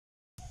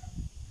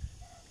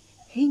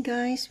Hey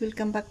guys,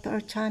 welcome back to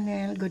our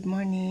channel. Good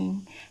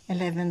morning.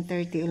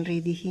 11:30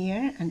 already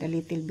here and a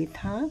little bit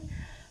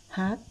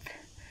hot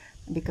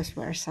because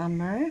we are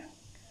summer.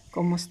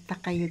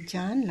 Kumusta kayo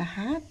dyan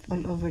lahat?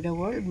 All over the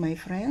world, my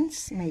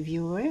friends, my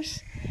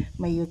viewers,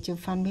 my YouTube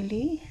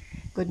family.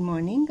 Good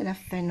morning, good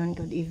afternoon,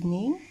 good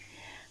evening.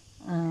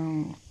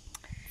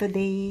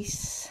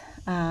 Today's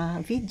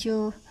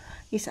video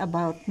is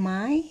about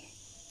my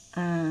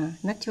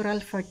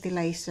natural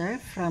fertilizer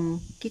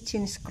from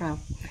kitchen scrap.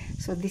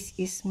 So this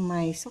is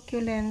my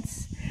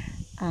succulents,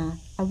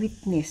 a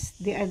witness.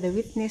 They are the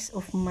witness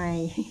of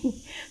my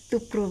to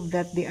prove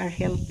that they are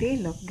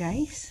healthy. Look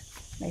guys,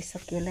 my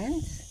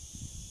succulents.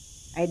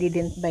 I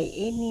didn't buy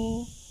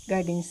any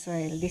garden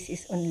soil. This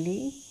is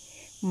only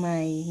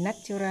my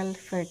natural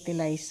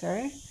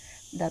fertilizer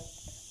that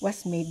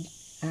was made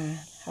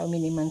how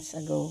many months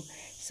ago.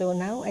 So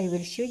now I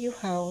will show you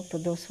how, to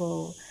those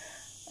who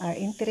are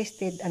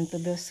interested and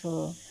to those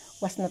who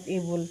was not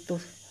able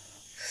to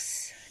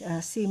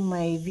see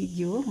my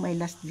video, my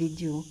last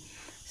video.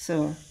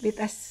 So let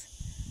us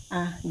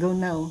go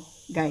now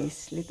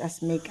guys. Let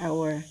us make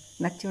our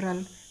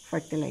natural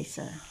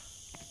fertilizer.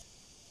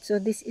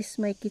 So this is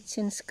my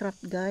kitchen scrap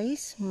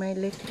guys, my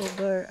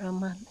leftover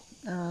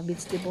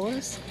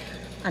vegetables,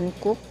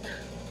 uncooked.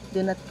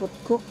 Do not put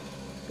cook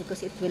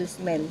because it will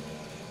smell.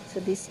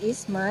 So this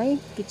is my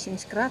kitchen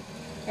scrap.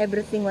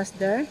 Everything was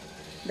there.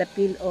 The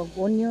peel of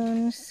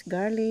onions,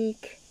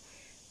 garlic,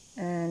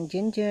 and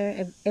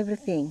ginger,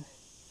 everything.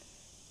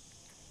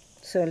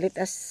 So let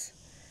us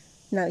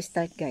now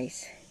start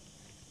guys.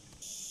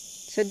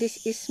 So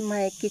this is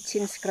my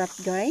kitchen scrap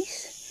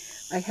guys.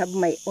 I have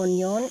my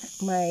onion,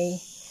 my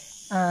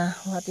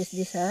what is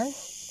this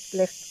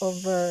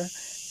leftover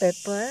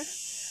pepper,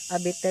 a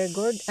bitter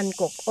gourd,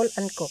 uncooked, all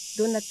uncooked.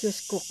 Do not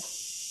use cook,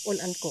 all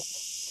uncooked,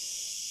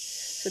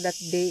 so that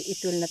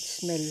it will not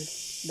smell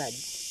bad.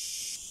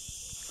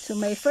 So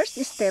my first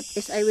step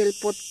is I will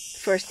put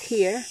first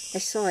here a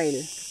soil,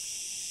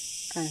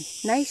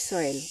 nice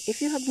soil. If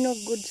you have no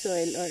good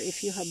soil or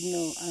if you have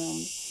no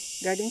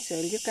garden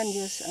soil, you can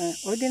use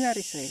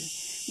ordinary soil.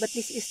 But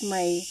this is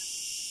my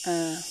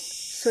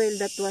soil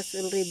that was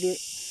already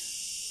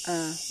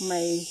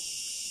my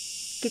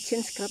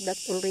kitchen scrap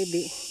that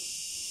already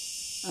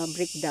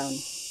break down.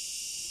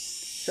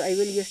 So I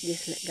will use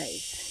this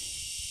guys.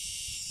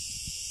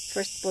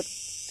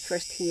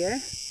 First here,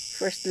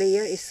 first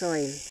layer is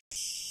soil.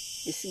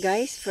 This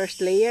guys, first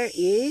layer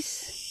is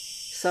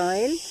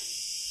soil,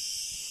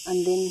 and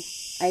then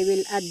I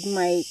will add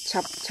my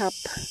chop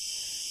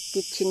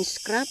kitchen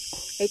scrap.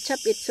 I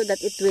chop it so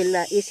that it will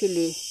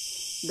easily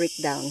break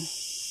down.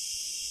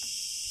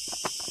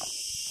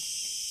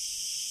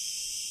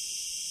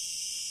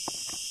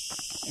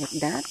 Like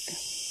that.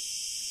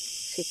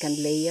 Second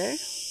layer.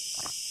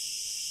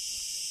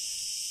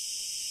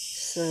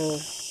 So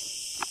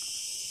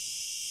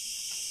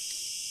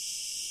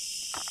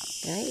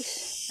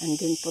guys, and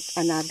then put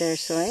another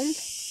soil,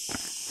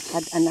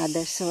 add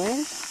another soil.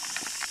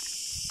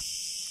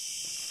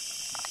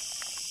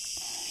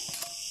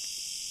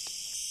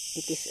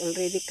 It is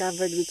already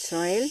covered with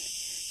soil.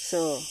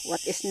 So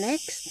what is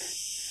next?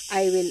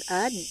 I will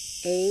add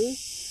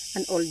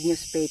an old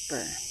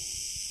newspaper.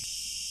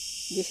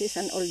 This is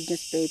an old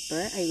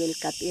newspaper. I will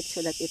cut it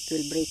so that it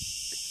will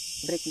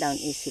break down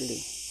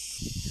easily.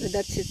 So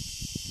that's it.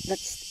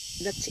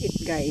 That's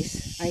it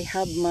guys. I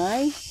have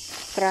my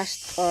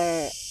crushed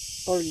or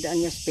old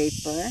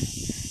newspaper.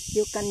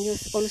 You can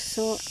use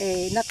also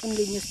not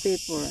only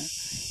newspaper,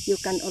 you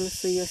can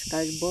also use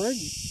cardboard,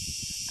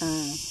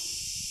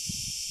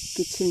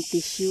 kitchen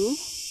tissues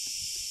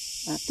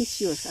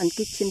and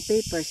kitchen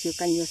papers you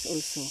can use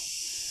also.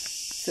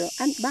 So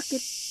and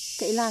bakit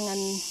kailangan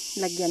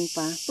lagyan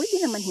pa?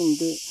 Pwede naman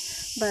hindi,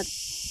 but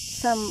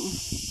some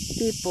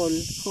people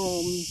who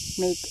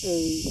make a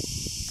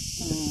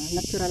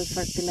natural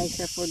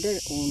fertilizer for their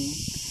own,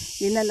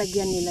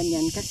 linalagyan nila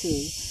niyan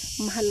kasi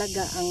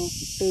mahalaga ang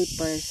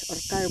papers or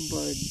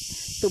cardboard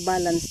to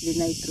balance the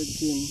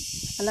nitrogen.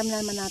 Alam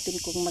naman natin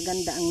kung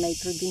maganda ang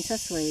nitrogen sa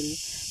soil,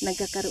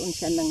 nagkakaroon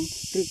siya ng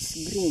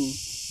rich green.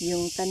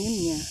 Yung tanim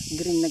niya,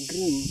 green na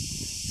green.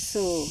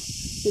 So,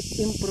 it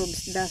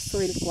improves the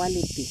soil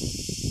quality.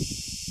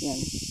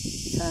 Yan.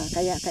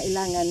 Kaya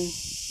kailangan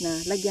na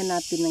lagyan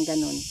natin ng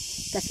ganun.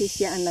 Kasi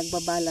siya ang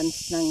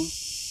nagbabalance ng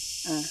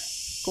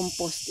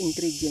compost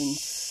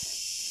ingredients.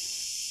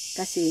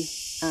 Kasi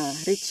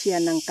rich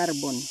yan ng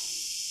carbon.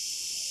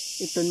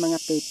 Itong mga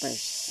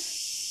papers.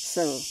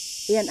 So,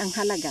 yan ang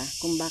halaga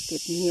kung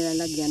bakit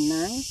nilalagyan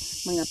ng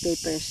mga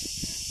papers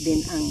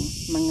din ang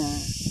mga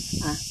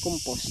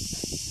compost.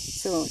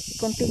 So,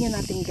 continue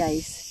natin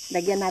guys.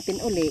 Lagyan natin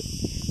uli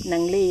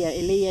ng layer.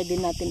 I-layer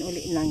din natin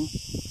uli ng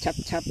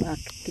chop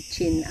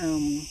kitchen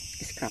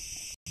scrap.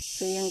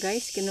 So, yan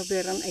guys.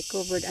 Kinoveran, I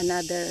covered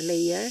another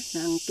layer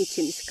ng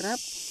kitchen scrap.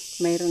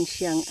 Mayroon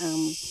siyang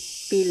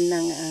peel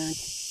ng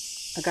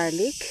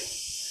garlic.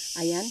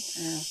 Ayan.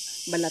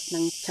 Balat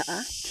ng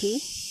tsaa, tea,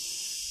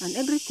 and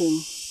everything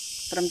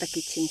from the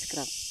kitchen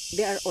scrap.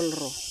 They are all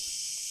raw.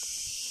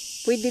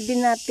 Pwede din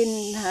natin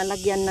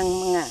lagyan ng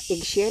mga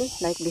eggshell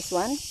like this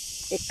one.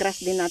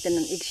 I-crush din natin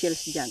ng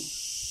eggshells dyan.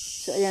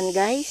 So ayan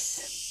guys,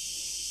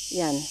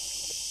 yan,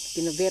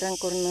 kinubiran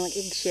ko ng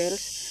eggshells,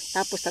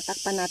 tapos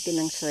tatakpan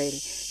natin ng soil.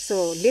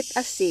 So let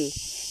us see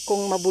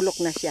kung mabulok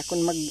na siya,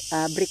 kung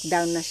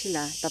mag-breakdown na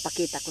sila,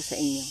 papakita ko sa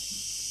inyo.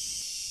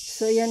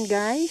 So yan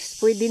guys,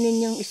 pwede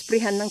ninyong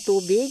isprehan ng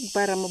tubig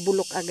para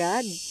mabulok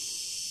agad.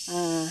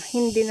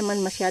 Hindi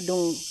naman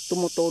masyadong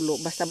tumutulo,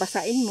 basta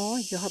basain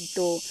mo. You have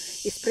to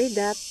spray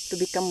that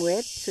to become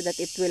wet so that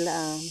it will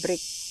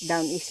break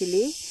down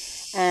easily,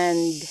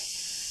 and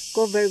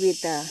cover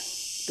with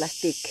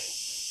plastic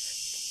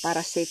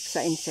para safe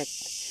sa insect.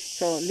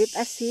 So let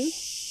us see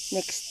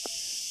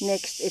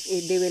next if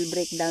they will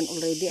break down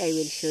already, I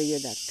will show you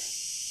that.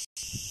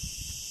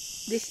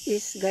 This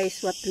is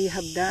guys what we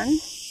have done,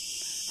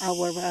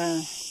 our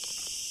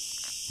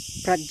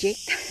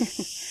project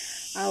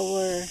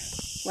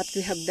what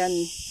we have done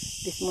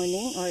this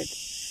morning or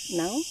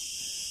now,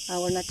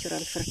 our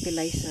natural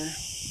fertilizer.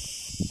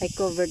 I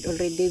covered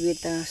already with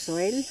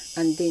soil,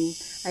 and then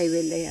I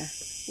will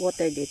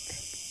watered it.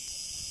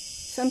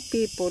 Some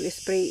people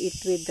spray it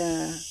with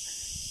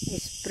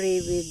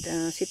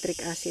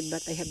citric acid,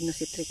 but I have no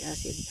citric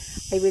acid.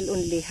 I will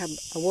only have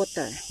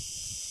water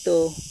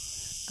to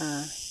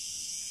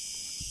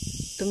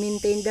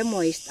maintain the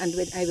moist, and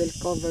when I will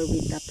cover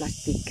with the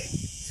plastic.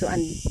 So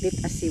and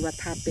let us see what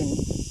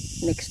happened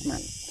next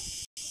month.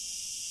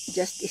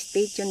 Just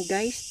stay tuned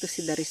guys to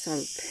see the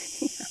result.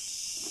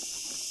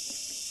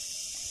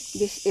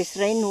 This is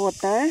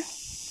rainwater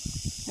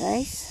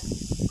guys.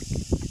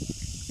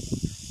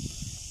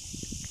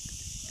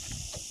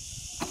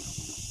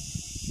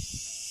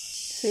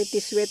 So it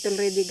is wet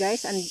already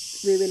guys, and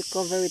we will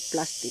cover with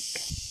plastic.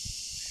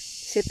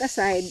 Set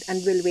aside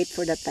and we'll wait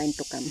for the time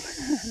to come.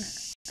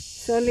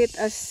 So let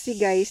us see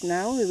guys,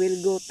 now we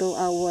will go to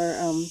our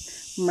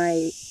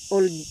my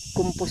old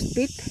compost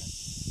pit.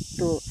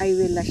 So I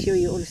will show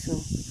you also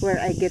where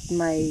I get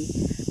my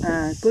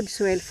good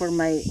soil for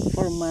my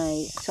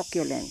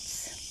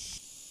succulents.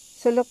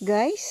 So look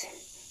guys,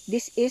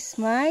 this is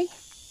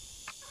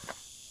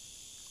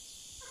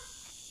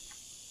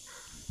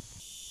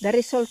the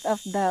result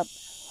of the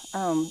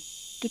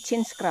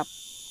kitchen scrap.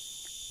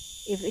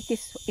 If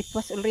it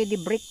was already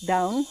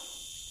breakdown,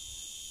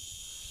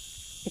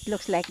 it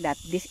looks like that.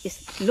 This is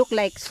look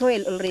like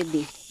soil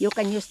already. You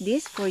can use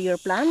this for your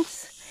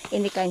plants,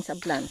 any kinds of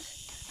plants,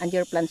 and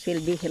your plants will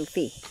be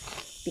healthy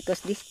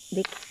because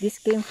this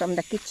came from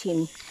the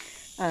kitchen,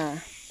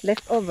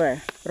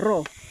 leftover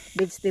raw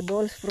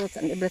vegetables, fruits,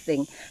 and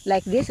everything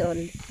like this. Or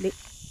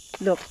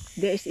look,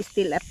 there is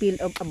still a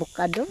peel of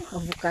avocado.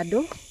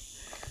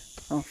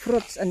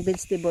 Fruits and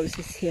vegetables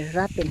is here,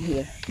 rotten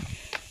here.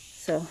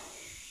 So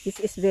this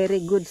is very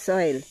good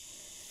soil,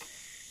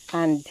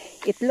 and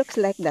it looks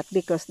like that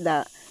because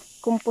the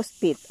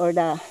compost pit or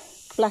the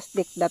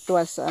plastic that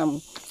was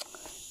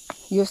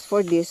used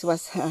for this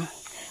was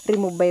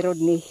removed by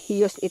Rodney.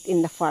 He used it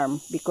in the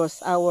farm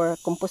because our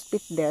compost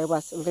pit there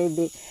was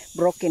already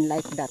broken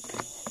like that.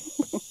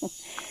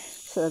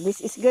 So this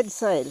is good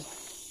soil.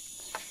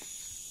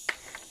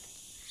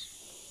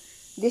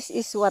 This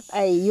is what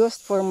I used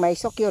for my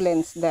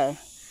succulents there,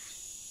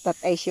 that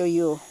I show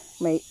you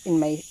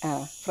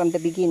from the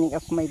beginning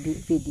of my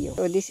video.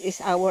 So this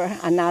is our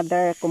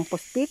another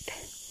compost pit.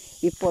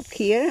 We put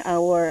here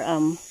our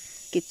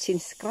kitchen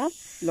scrap.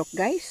 Look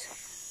guys,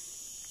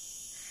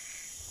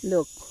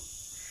 look,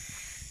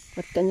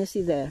 what can you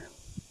see there?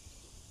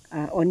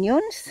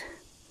 Onions,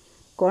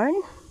 corn,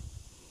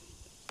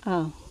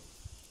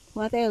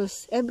 what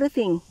else?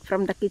 Everything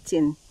from the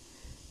kitchen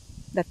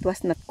that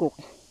was not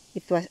cooked.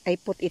 I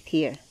put it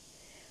here,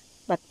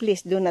 but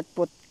please do not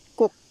put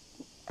cooked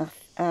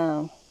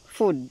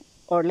food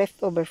or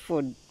leftover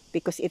food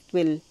because it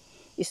will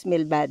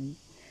smell bad.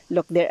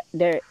 Look,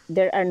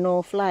 there are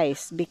no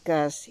flies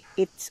because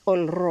it's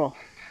all raw.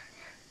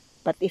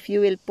 But if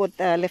you will put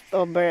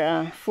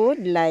leftover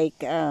food like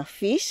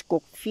fish,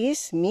 cooked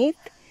fish, meat,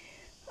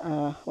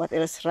 what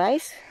else,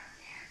 rice,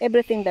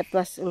 everything that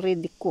was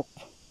already cooked,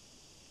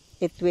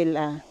 it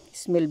will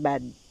smell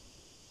bad.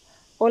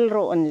 All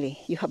raw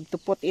only. You have to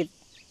put it,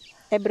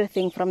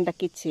 everything from the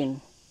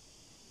kitchen.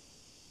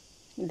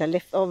 The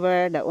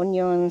leftover, the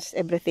onions,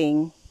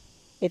 everything,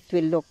 it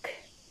will look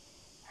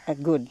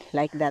good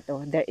like that.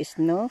 Oh, there is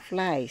no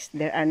flies.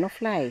 There are no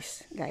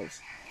flies,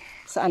 guys.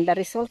 So, and the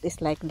result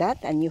is like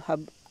that, and you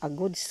have a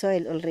good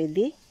soil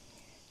already.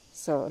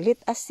 So, let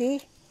us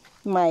see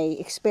my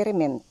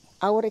experiment,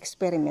 our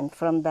experiment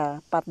from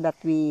the pot that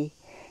we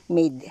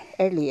made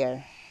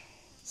earlier.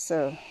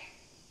 So,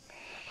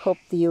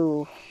 hope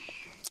you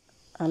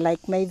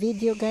like my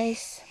video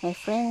guys, my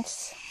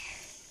friends.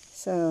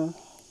 So,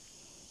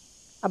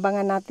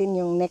 abangan natin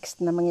yung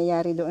next na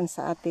mangyayari doon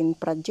sa ating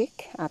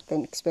project,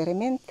 ating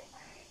experiment.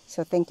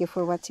 So, thank you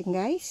for watching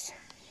guys.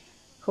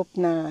 Hope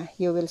na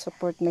you will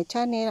support my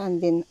channel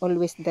and then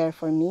always there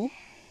for me.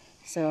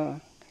 So,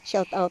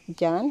 shout out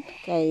dyan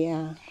kay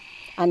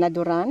Ana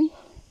Duran,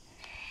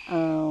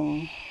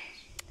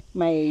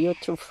 my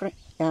YouTube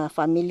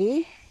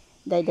family,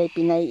 Dayday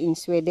Pinay in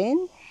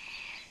Sweden,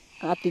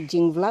 Ate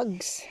Jing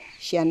Vlogs,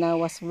 Shiana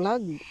Was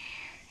Vlog,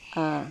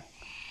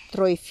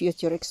 Troy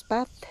Future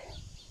Expat,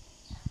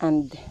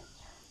 and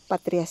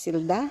Patria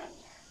Silda,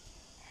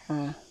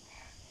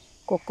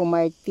 Coco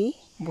Marty,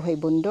 Buhay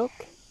Bundok.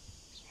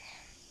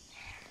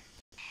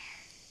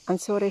 I'm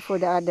sorry for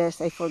the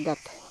others, I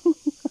forgot.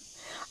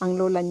 Ang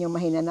lola nyo,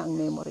 mahina na ang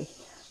memory.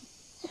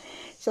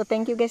 So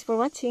thank you guys for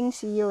watching.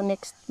 See you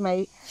next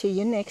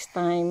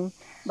time.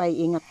 Bye,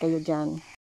 ingat kayo dyan.